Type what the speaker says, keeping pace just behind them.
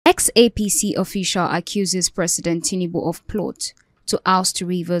Ex-APC official accuses President Tinubu of plot to oust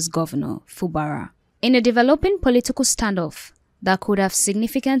Rivers Governor Fubara. In a developing political standoff that could have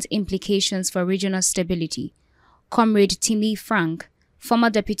significant implications for regional stability, Comrade Timi Frank, former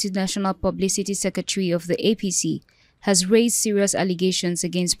Deputy National Publicity Secretary of the APC, has raised serious allegations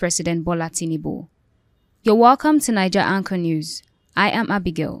against President Bola Tinubu. You're welcome to Naija Anchor News. I am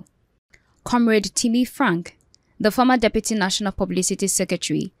Abigail. Comrade Timi Frank, the former Deputy National Publicity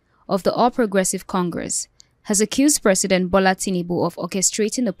Secretary of the All Progressive Congress, has accused President Bola Tinubu of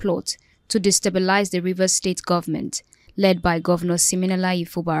orchestrating a plot to destabilize the Rivers State government, led by Governor Siminalayi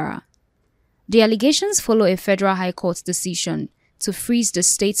Fubara. The allegations follow a federal high court decision to freeze the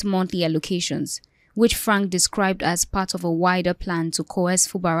state's monthly allocations, which Frank described as part of a wider plan to coerce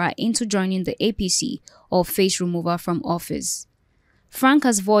Fubara into joining the APC or face removal from office. Frank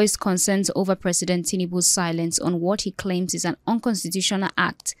has voiced concerns over President Tinubu's silence on what he claims is an unconstitutional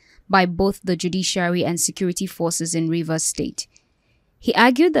act by both the judiciary and security forces in Rivers State. He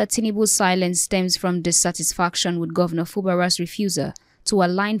argued that Tinubu's silence stems from dissatisfaction with Governor Fubara's refusal to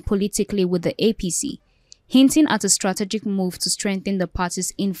align politically with the APC, hinting at a strategic move to strengthen the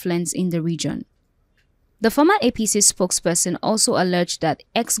party's influence in the region. The former APC spokesperson also alleged that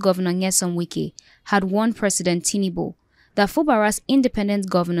ex-Governor Nyesom Wike had warned President Tinubu that Fubara's independent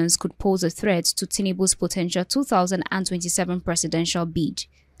governance could pose a threat to Tinubu's potential 2027 presidential bid.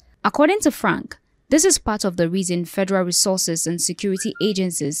 According to Frank, this is part of the reason federal resources and security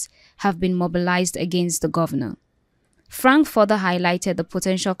agencies have been mobilized against the governor. Frank further highlighted the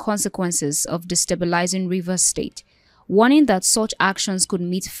potential consequences of destabilizing Rivers State, warning that such actions could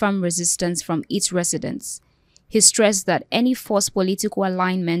meet firm resistance from its residents. He stressed that any forced political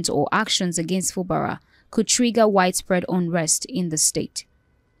alignment or actions against Fubara could trigger widespread unrest in the state.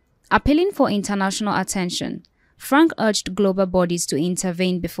 Appealing for international attention, Frank urged global bodies to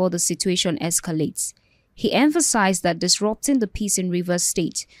intervene before the situation escalates. He emphasized that disrupting the peace in Rivers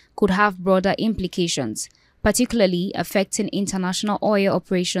State could have broader implications, particularly affecting international oil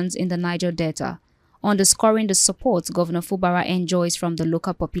operations in the Niger Delta, underscoring the support Governor Fubara enjoys from the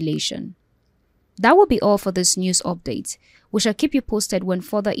local population. That will be all for this news update. We shall keep you posted when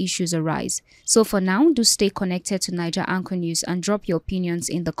further issues arise. So for now, do stay connected to Naija Anchor News and drop your opinions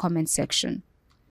in the comment section.